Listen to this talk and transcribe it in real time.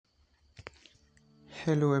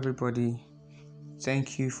Hello everybody,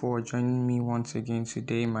 thank you for joining me once again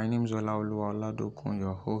today. My name is Olaoluwa Oladokun,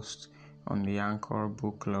 your host on the Anchor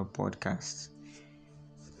Book Club podcast.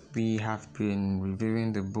 We have been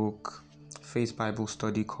reviewing the book Faith Bible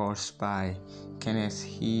Study Course by Kenneth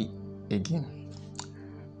Hagin,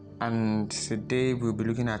 and today we'll be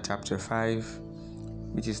looking at chapter 5,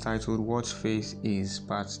 which is titled What Faith Is,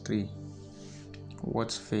 Part 3.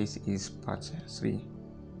 What Faith Is, Part 3.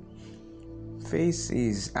 Faith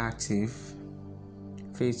is active.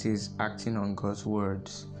 Faith is acting on God's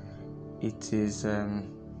words. It is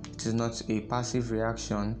not a passive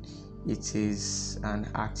reaction. It is an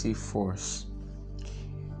active force.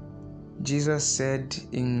 Jesus said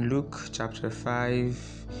in Luke chapter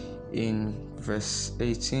 5, in verse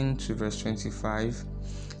 18 to verse 25,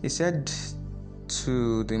 he said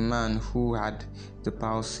to the man who had the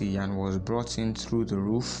palsy and was brought in through the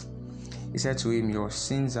roof, he said to him, "Your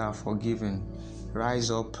sins are forgiven.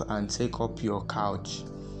 Rise up and take up your couch."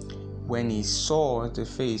 When he saw the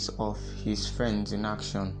face of his friends in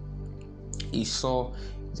action, he saw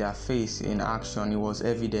their faith in action. It was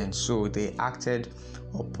evident, so they acted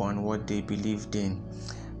upon what they believed in.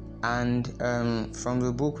 And from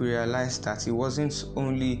the book, we realized that it wasn't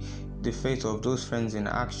only the faith of those friends in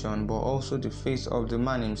action, but also the faith of the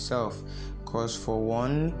man himself. Because for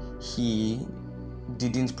one, he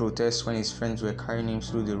didn't protest when his friends were carrying him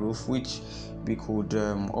through the roof, which we could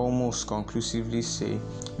almost conclusively say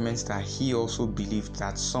meant that he also believed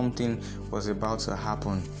that something was about to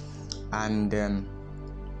happen. And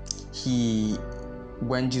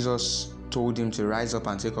when Jesus told him to rise up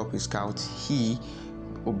and take up his couch, he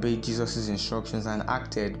obeyed Jesus' instructions and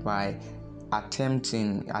acted by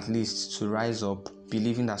attempting at least to rise up,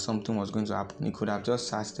 believing that something was going to happen. He could have just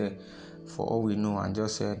sat there for all we know and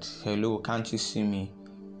just said, "Hello, can't you see me?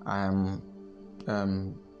 I'm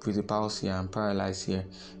with the palsy, I'm paralyzed here."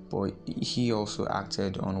 But he also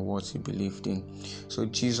acted on what he believed in. So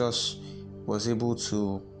Jesus was able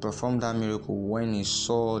to perform that miracle when he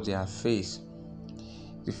saw their faith,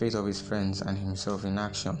 the faith of his friends and himself in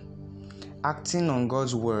action. Acting on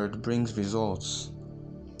God's word brings results.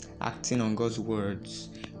 Acting on God's words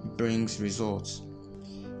brings results.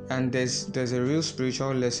 And there's a real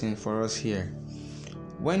spiritual lesson for us here.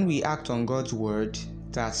 When we act on God's word,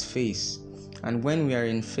 that's faith. And when we are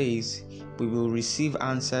in faith, we will receive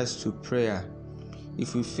answers to prayer.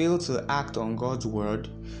 If we fail to act on God's word,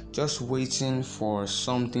 just waiting for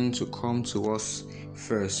something to come to us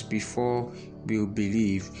first before we'll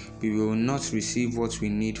believe, we will not receive what we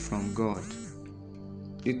need from God.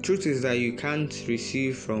 The truth is that you can't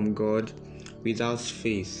receive from God without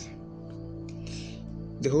faith.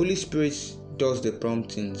 The Holy Spirit does the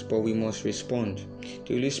promptings, but we must respond.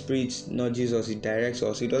 The Holy Spirit nudges us, He directs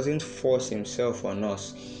us. He doesn't force Himself on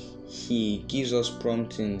us. He gives us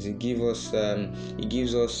promptings. He gives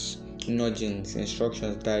us nudgings,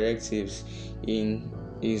 instructions, directives in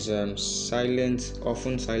His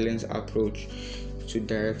often silent approach to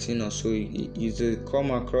directing us. So it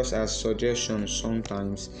come across as suggestions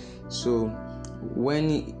sometimes. So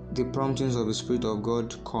when the promptings of the Spirit of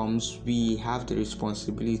God comes, we have the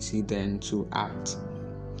responsibility then to act.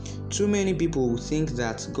 Too many people think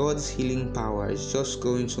that God's healing power is just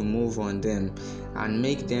going to move on them and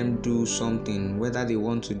make them do something, whether they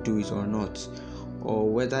want to do it or not, or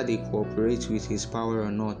whether they cooperate with His power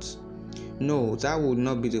or not. No, that would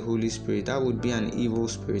not be the Holy Spirit. That would be an evil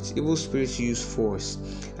spirit. Evil spirits use force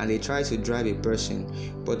and they try to drive a person,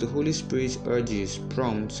 but the Holy Spirit urges,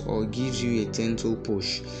 prompts, or gives you a gentle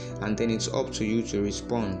push, and then it's up to you to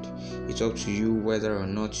respond. It's up to you whether or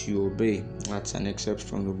not you obey. That's an excerpt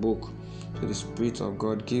from the book. So the Spirit of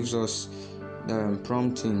God gives us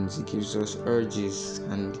promptings, He gives us urges,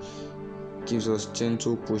 and gives us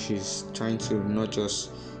gentle pushes, trying to nudge us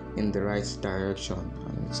in the right direction.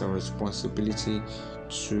 And it's our responsibility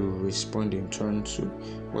to respond in turn to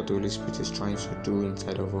what the Holy Spirit is trying to do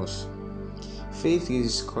inside of us. Faith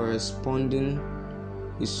is cooperating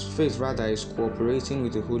with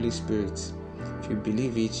the Holy Spirit. If you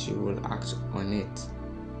believe it, you will act on it.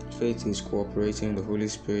 Faith is cooperating with the Holy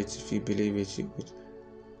Spirit. If you believe it, you will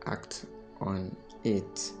act on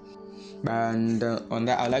it. And on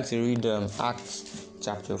that, I'd like to read Acts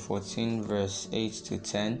chapter 14, verse 8 to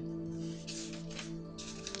 10.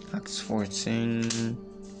 Acts 14,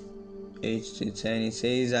 8 to 10. It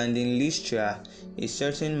says, "And in Lystra, a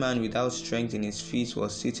certain man without strength in his feet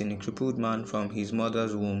was sitting, a crippled man from his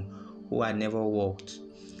mother's womb, who had never walked.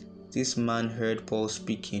 This man heard Paul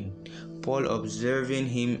speaking. Paul, observing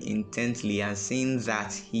him intently and seeing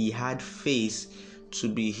that he had faith to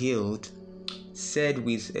be healed, said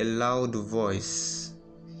with a loud voice,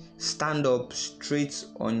 stand up straight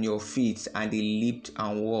on your feet, and he leaped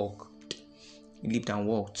and walked.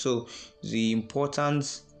 So the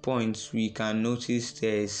important points we can notice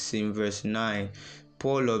there is in verse 9,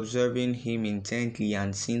 Paul observing him intently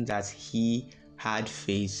and seeing that he had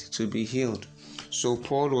faith to be healed. So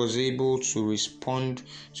Paul was able to respond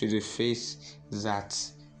to the faith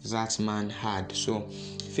that man had. So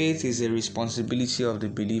faith is a responsibility of the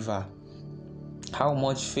believer. How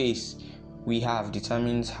much faith we have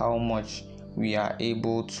determines how much we are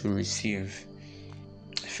able to receive.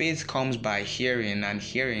 Faith comes by hearing, and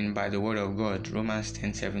hearing by the word of God. Romans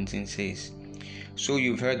 10:17 says, so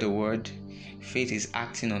you've heard the word. Faith is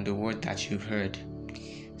acting on the word that you've heard.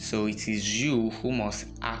 So it is you who must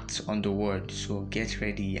act on the word. So get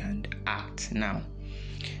ready and act now.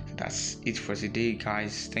 That's it for today,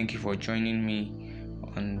 guys. Thank you for joining me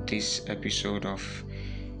on this episode of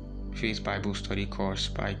Faith Bible Study Course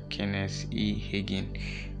by Kenneth E. Hagin.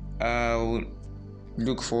 I'll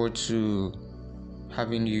look forward to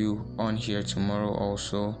having you on here tomorrow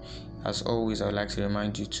also. As always, I would like to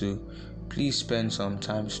remind you to please spend some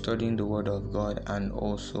time studying the Word of God and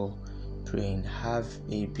also praying. Have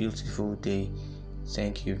a beautiful day.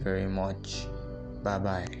 Thank you very much.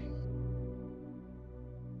 Bye-bye.